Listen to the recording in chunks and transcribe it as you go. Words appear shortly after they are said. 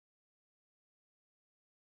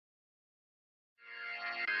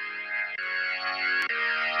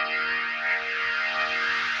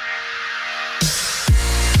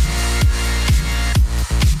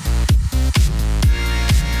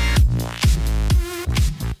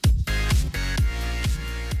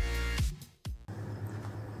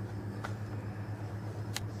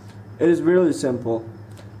It is really simple.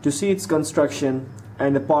 To see its construction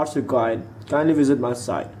and the parts required, kindly visit my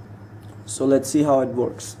site. So let's see how it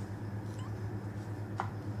works.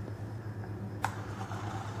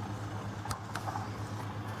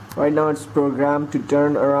 Right now it's programmed to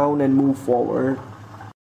turn around and move forward.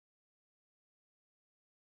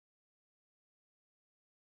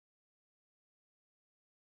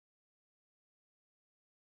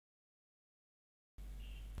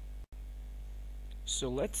 So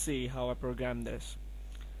let's see how I program this.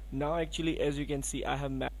 Now actually, as you can see, I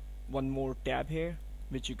have one more tab here,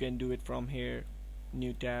 which you can do it from here,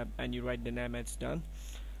 new tab, and you write the name, it's done.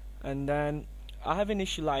 And then I have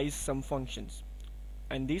initialized some functions,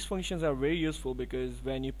 and these functions are very useful because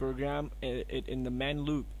when you program it in the main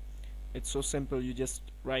loop, it's so simple. You just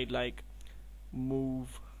write like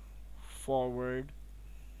move forward,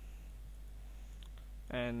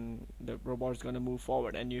 and the robot is gonna move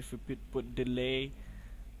forward, and if you put delay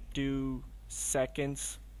 2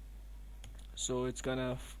 seconds, so it's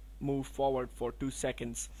gonna move forward for 2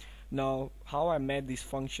 seconds. Now how I made these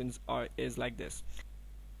functions is like this.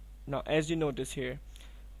 Now as you notice here,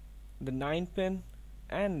 the 9 pin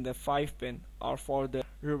and the 5 pin are for the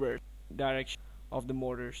reverse direction of the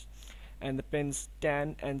motors, and the pins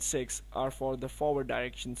 10 and 6 are for the forward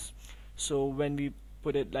directions. So when we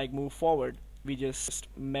put it like move forward, we just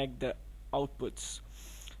make the outputs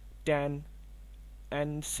 10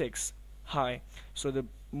 and 6 high, so the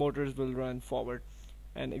motors will run forward.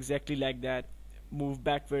 And exactly like that, move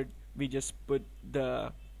backward, we just put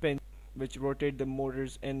the pins which rotate the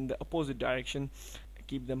motors in the opposite direction,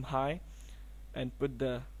 keep them high, and put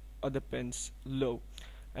the other pins low.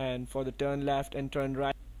 And for the turn left and turn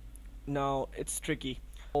right, now it's tricky.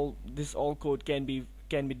 This all code can be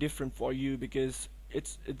different for you because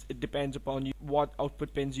it depends upon you what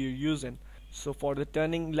output pins you're using. So for the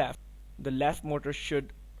turning left, the left motor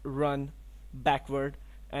should run backward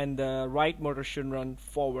and the right motor should run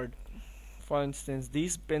forward. For instance,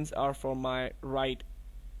 these pins are for my right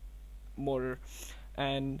motor,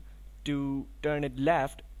 and to turn it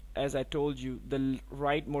left, as I told you, the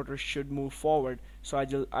right motor should move forward. So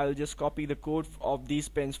I'll just copy the code of these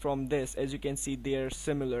pins from this. As you can see, they are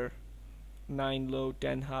similar, 9 low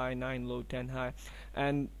 10 high, 9 low 10 high,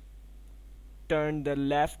 and turn the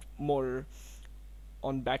left motor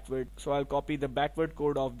on backward. So I'll copy the backward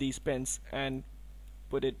code of these pins and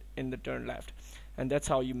put it in the turn left, and that's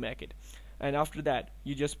how you make it. And after that,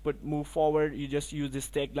 you just put move forward. You just use this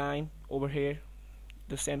tagline over here,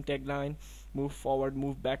 the same tagline, move forward,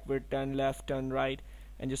 move backward, turn left, turn right,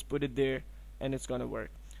 and just put it there, and it's gonna work.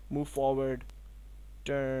 Move forward,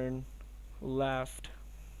 turn left,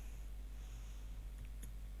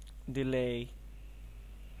 delay,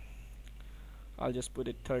 I'll just put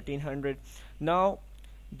it 1300. Now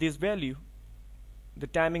this value, the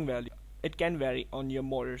timing value, it can vary on your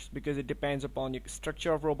motors because it depends upon your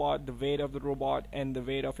structure of robot, the weight of the robot, and the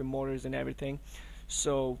weight of your motors and everything.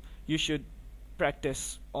 So you should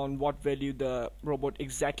practice on what value the robot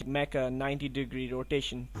exactly make a 90-degree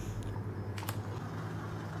rotation.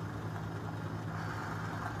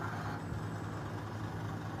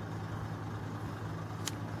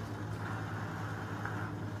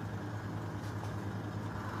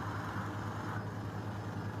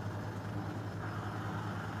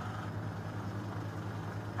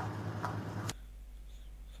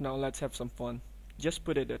 Now let's have some fun. Just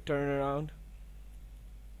put it a turnaround,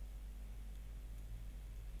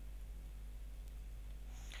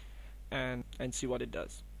 and see what it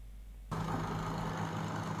does.